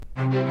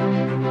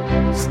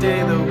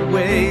Stay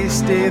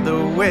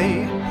the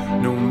way,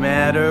 no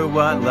matter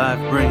what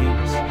life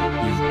brings,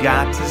 you've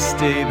got to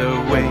stay the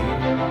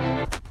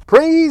way.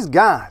 Praise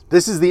God,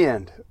 this is the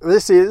end.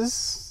 This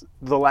is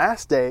the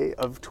last day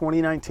of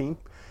 2019.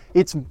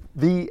 It's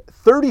the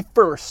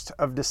 31st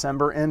of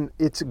December, and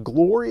it's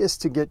glorious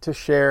to get to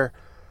share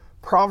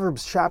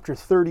Proverbs chapter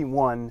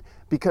 31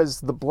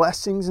 because the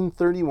blessings in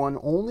 31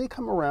 only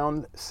come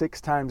around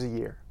 6 times a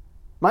year.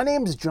 My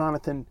name is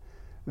Jonathan.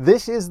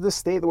 This is the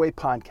Stay the Way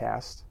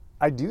podcast.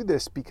 I do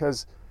this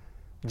because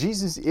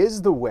Jesus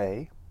is the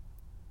way,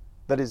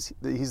 that is,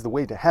 he's the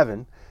way to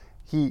heaven.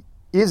 He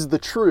is the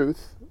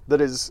truth,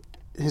 that is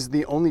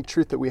the only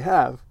truth that we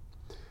have.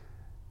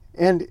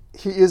 And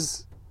he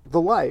is the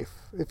life.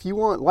 If you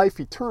want life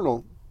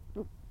eternal,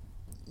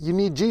 you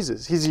need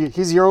Jesus.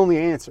 He's your only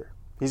answer.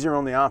 He's your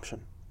only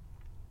option.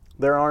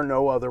 There are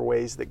no other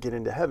ways that get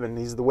into heaven.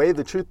 He's the way,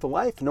 the truth, the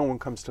life. No one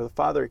comes to the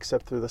Father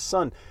except through the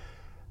Son.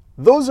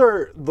 Those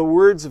are the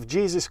words of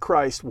Jesus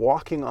Christ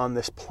walking on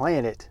this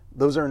planet.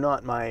 Those are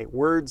not my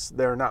words.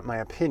 They're not my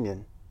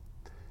opinion.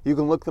 You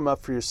can look them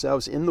up for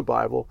yourselves in the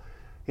Bible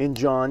in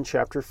John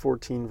chapter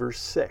 14, verse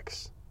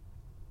 6.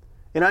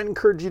 And I'd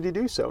encourage you to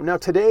do so. Now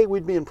today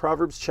we'd be in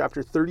Proverbs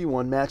chapter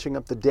 31, matching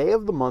up the day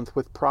of the month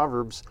with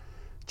Proverbs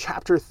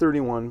chapter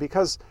 31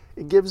 because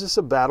it gives us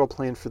a battle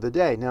plan for the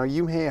day. Now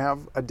you may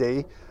have a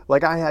day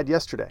like I had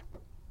yesterday.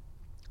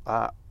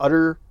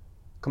 Utter,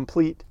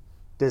 complete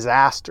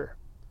disaster.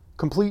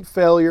 Complete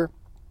failure,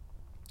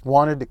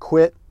 wanted to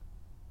quit,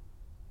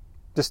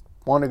 just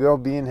want to go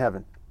be in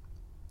heaven.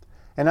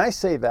 And I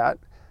say that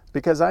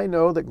because I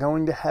know that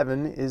going to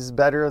heaven is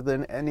better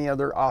than any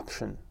other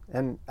option.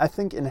 And I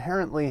think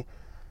inherently,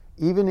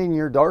 even in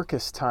your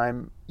darkest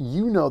time,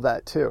 you know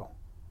that too.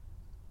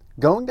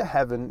 Going to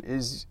heaven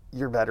is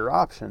your better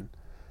option.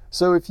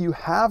 So if you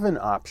have an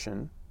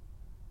option,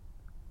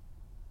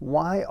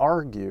 why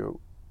argue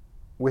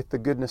with the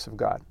goodness of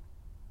God?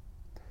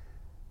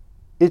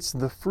 It's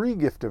the free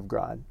gift of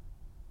God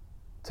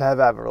to have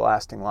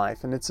everlasting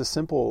life. And it's a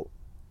simple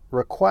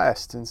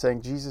request in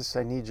saying, Jesus,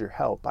 I need your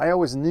help. I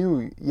always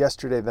knew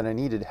yesterday that I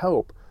needed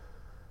help.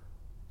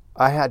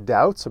 I had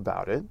doubts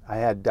about it.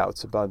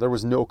 There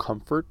was no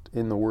comfort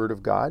in the Word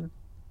of God.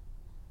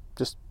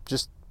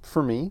 Just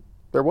for me,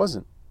 there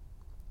wasn't.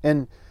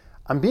 And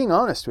I'm being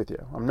honest with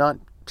you. I'm not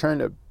trying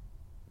to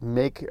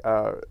make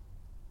a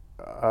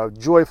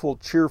joyful,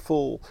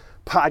 cheerful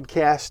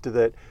podcast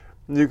that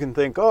you can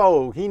think,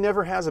 oh, he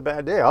never has a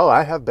bad day. Oh,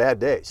 I have bad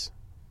days.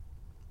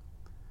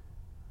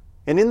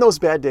 And in those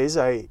bad days,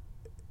 I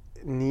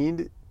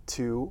need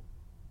to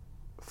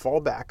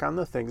fall back on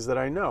the things that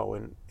I know.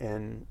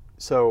 And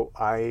so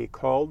I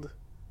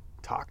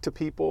talked to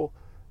people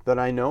that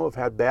I know have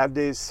had bad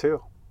days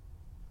too.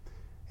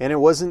 And it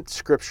wasn't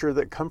scripture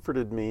that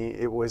comforted me.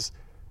 It was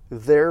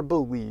their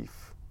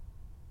belief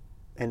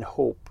and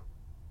hope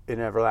in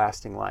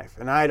everlasting life.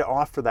 And I'd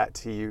offer that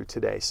to you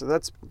today. So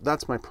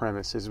that's my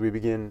premise as we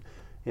begin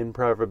in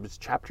Proverbs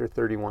chapter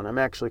 31. I'm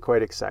actually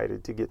quite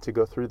excited to get to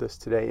go through this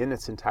today in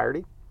its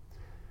entirety.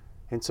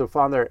 And so,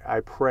 Father, I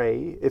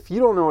pray, if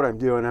you don't know what I'm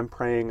doing, I'm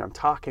praying, I'm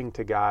talking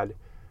to God,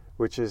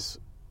 which is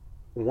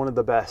one of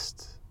the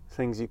best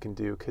things you can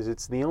do because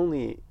it's the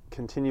only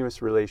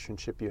continuous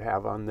relationship you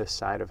have on this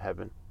side of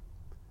heaven.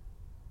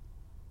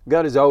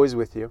 God is always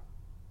with you.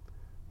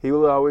 He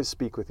will always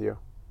speak with you.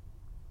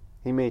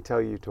 He may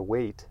tell you to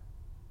wait.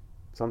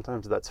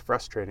 Sometimes that's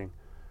frustrating.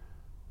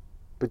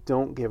 But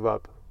don't give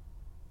up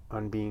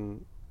on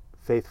being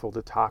faithful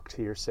to talk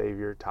to your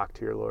Savior, talk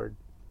to your Lord.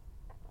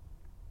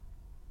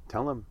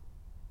 Tell Him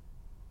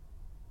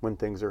when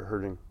things are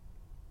hurting.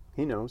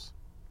 He knows,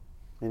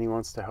 and He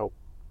wants to help.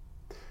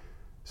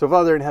 So,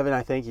 Father in heaven,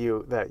 I thank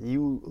you that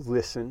you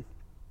listen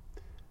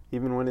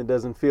even when it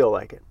doesn't feel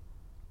like it.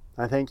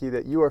 I thank you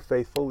that you are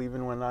faithful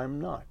even when I'm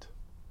not.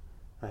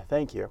 I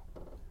thank you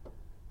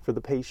for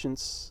the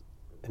patience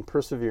and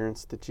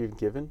perseverance that you've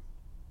given.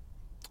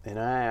 And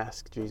I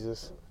ask,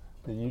 Jesus,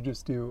 that you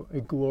just do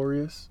a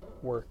glorious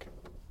work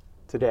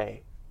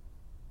today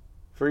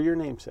for your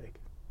name's sake.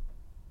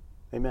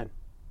 Amen.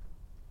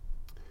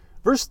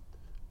 Verse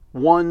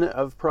 1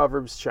 of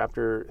Proverbs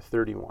chapter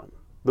 31.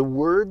 The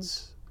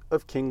words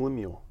of King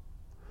Lemuel.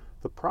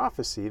 The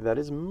prophecy that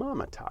his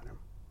mama taught him.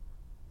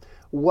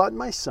 What,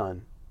 my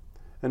son,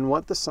 and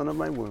what the son of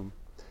my womb,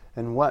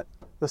 and what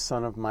the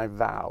son of my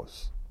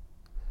vows.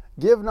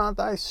 Give not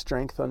thy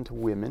strength unto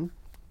women,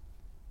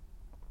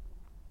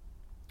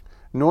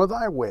 nor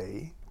thy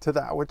way to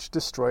that which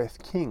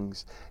destroyeth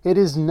kings. It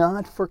is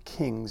not for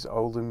kings,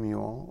 O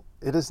Lemuel,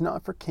 it is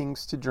not for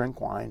kings to drink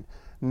wine,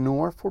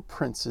 nor for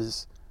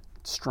princes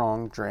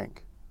strong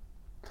drink,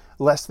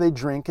 lest they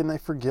drink and they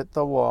forget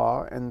the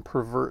law and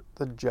pervert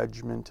the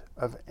judgment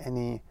of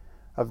any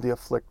of the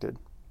afflicted.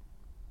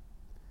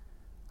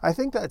 I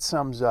think that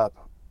sums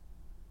up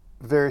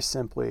very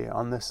simply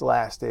on this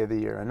last day of the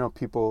year. I know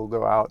people will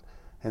go out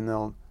and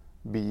they'll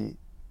be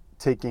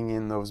taking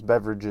in those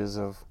beverages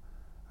of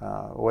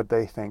what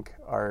they think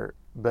are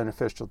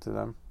beneficial to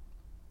them.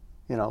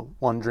 You know,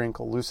 one drink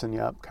will loosen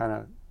you up, kind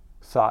of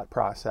thought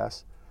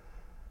process.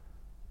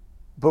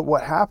 But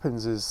what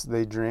happens is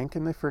they drink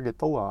and they forget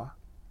the law.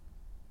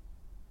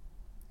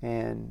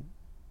 And,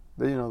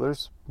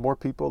 there's more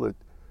people that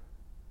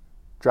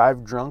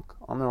drive drunk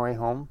on their way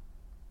home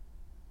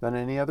than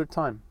any other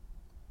time.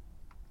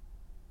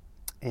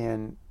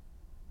 And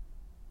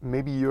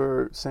maybe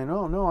you're saying,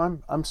 "Oh no,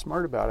 I'm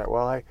smart about it."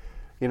 Well, I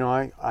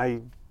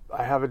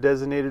have a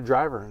designated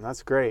driver, and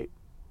that's great.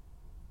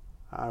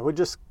 I would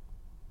just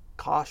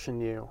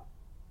caution you.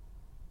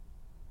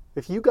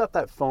 If you got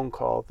that phone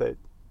call that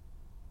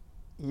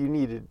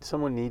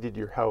someone needed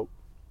your help,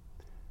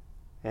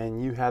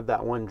 and you had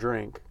that one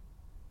drink,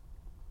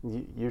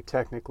 you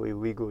technically,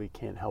 legally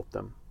can't help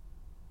them.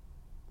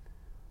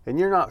 And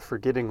you're not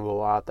forgetting the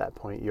law at that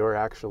point. You're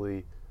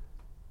actually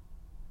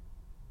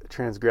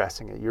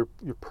transgressing it. You're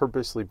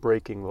purposely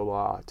breaking the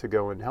law to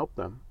go and help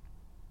them.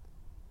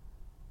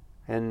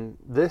 And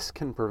this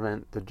can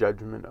prevent the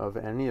judgment of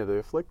any of the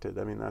afflicted.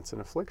 I mean, that's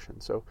an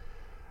affliction. So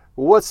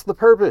what's the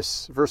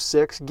purpose? Verse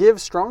 6, give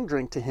strong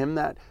drink to him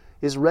that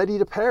is ready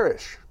to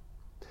perish,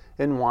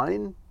 and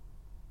wine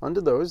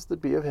unto those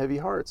that be of heavy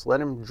hearts. Let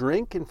him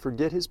drink and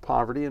forget his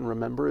poverty and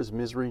remember his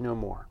misery no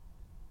more.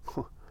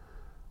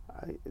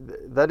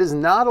 That is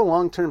not a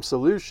long-term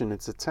solution.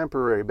 It's a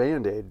temporary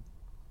band-aid.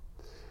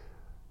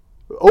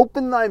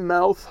 Open thy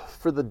mouth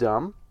for the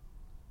dumb,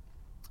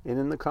 and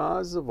in the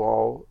cause of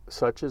all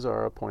such as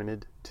are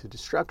appointed to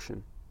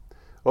destruction.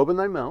 Open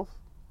thy mouth,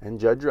 and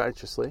judge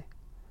righteously,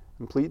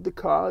 and plead the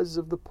cause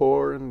of the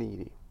poor and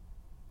needy.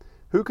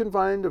 Who can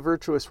find a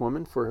virtuous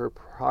woman? For her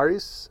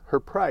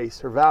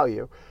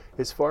value,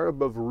 is far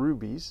above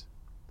rubies.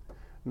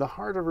 The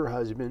heart of her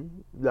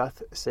husband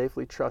doth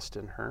safely trust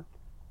in her,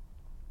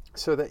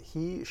 so that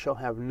he shall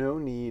have no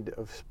need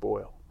of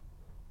spoil.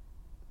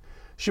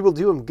 She will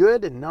do him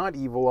good and not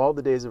evil all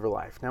the days of her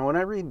life. Now, when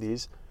I read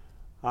these,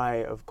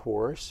 I, of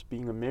course,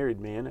 being a married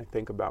man, I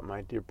think about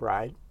my dear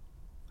bride,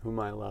 whom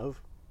I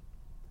love,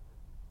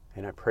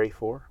 and I pray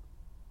for.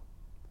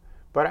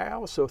 But I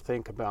also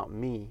think about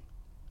me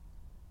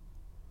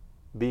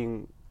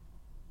being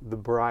the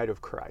bride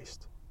of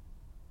Christ.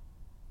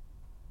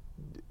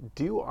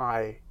 Do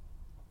I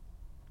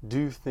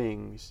do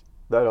things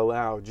that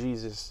allow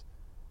Jesus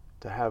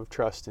to have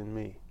trust in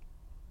me?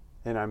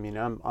 And I mean,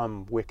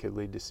 I'm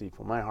wickedly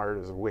deceitful. My heart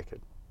is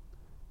wicked.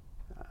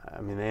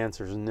 I mean, the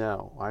answer is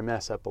no. I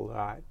mess up a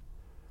lot.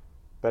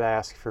 But I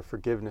ask for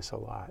forgiveness a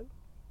lot.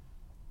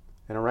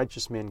 And a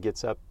righteous man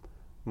gets up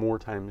more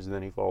times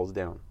than he falls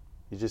down.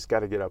 You just got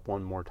to get up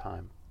one more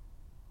time.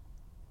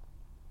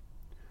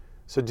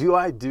 So do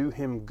I do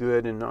him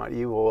good and not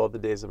evil all the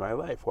days of my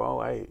life?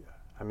 Well, I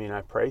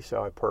pray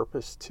so. I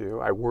purpose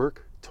to. I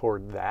work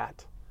toward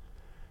that.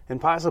 And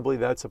possibly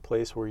that's a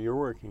place where you're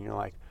working. You're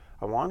like,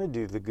 I want to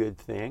do the good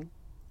thing,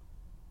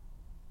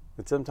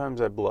 but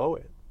sometimes I blow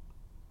it.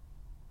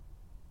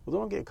 Well,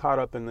 don't get caught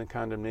up in the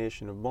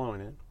condemnation of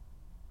blowing it.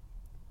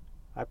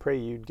 I pray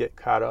you'd get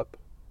caught up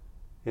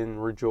in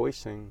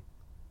rejoicing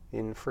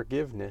in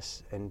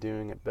forgiveness and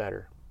doing it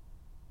better.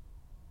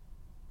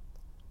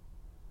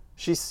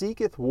 She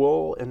seeketh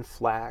wool and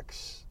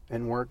flax,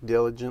 and work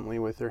diligently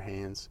with her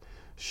hands.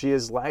 She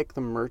is like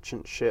the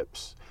merchant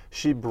ships.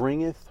 She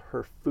bringeth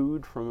her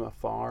food from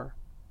afar.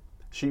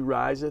 She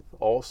riseth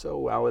also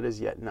while it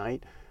is yet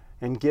night,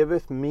 and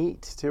giveth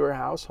meat to her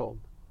household,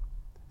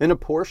 and a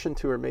portion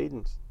to her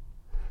maidens.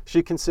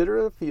 She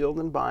considereth a field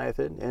and buyeth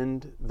it,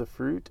 and the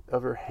fruit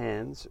of her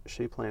hands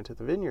she planteth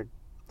a vineyard.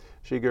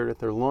 She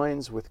girdeth her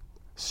loins with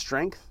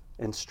strength,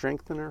 and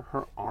strengtheneth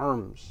her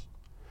arms.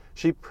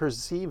 She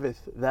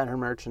perceiveth that her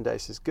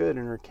merchandise is good,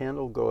 and her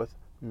candle goeth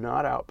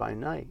not out by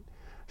night.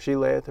 She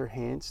layeth her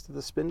hands to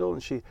the spindle,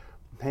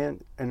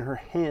 and her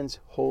hands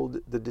hold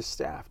the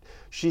distaff.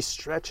 She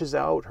stretches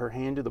out her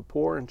hand to the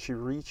poor, and she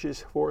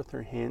reaches forth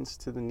her hands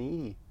to the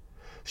needy.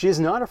 She is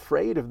not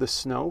afraid of the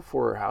snow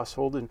for her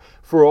household, and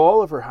for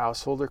all of her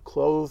household are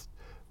clothed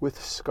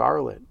with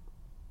scarlet.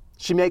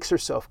 She makes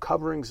herself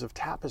coverings of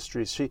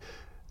tapestries,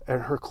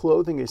 and her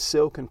clothing is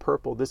silk and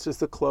purple. This is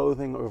the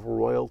clothing of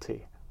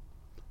royalty.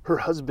 Her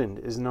husband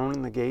is known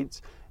in the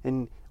gates,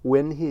 and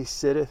when he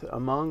sitteth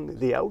among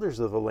the elders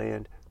of the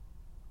land,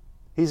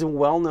 he's a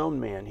well-known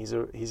man. He's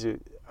a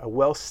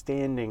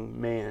well-standing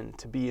man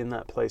to be in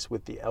that place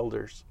with the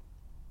elders.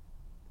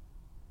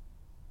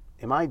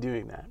 Am I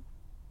doing that?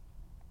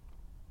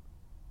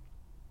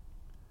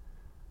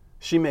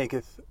 She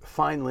maketh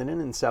fine linen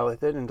and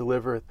selleth it, and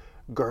delivereth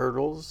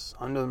girdles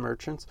unto the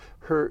merchants.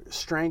 Her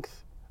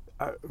strength,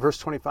 verse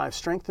 25,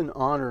 strength and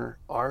honor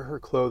are her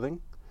clothing,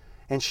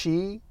 and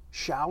she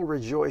shall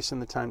rejoice in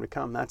the time to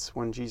come. That's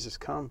when Jesus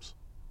comes.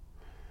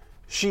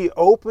 She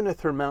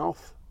openeth her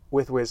mouth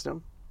with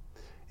wisdom,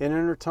 and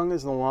in her tongue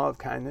is the law of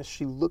kindness.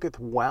 She looketh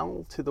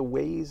well to the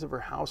ways of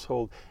her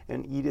household,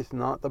 and eateth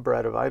not the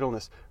bread of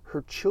idleness.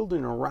 Her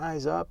children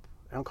arise up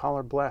and call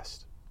her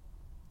blessed.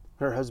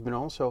 Her husband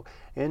also,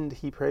 and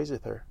he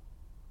praiseth her.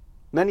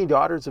 Many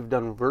daughters have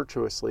done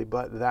virtuously,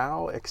 but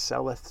thou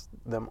excellest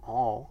them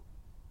all.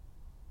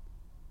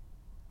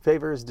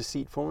 Favor is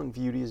deceitful, and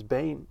beauty is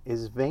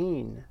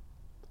vain.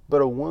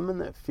 But a woman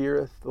that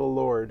feareth the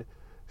Lord,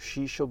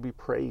 she shall be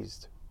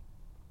praised.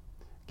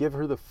 Give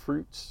her the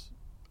fruits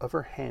of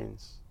her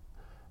hands,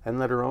 and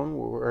let her own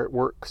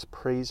works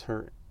praise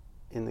her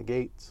in the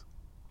gates.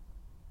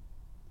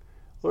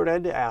 Lord, I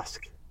had to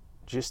ask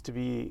just to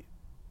be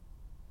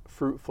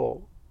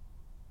fruitful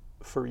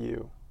for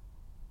you.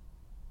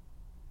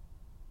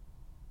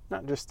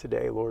 Not just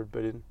today, Lord,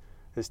 but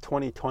as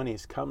 2020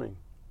 is coming.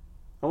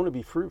 I want to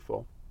be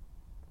fruitful.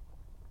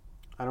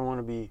 I don't want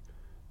to be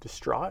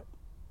distraught.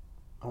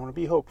 I want to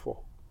be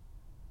hopeful.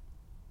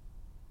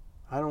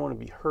 I don't want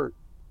to be hurt.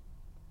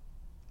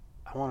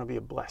 I want to be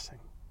a blessing.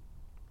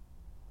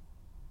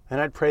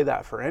 And I'd pray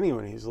that for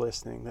anyone who's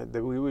listening,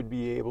 that we would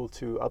be able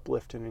to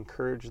uplift and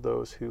encourage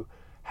those who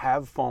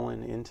have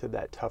fallen into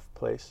that tough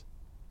place,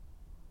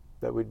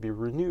 that would be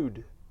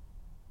renewed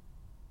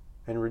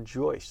and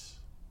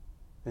rejoice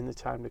in the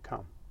time to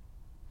come.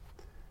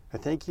 I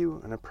thank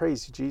you and I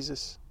praise you,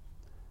 Jesus.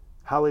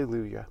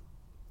 Hallelujah.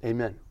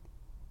 Amen.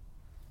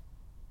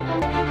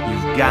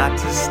 You've got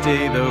to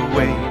stay the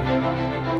way.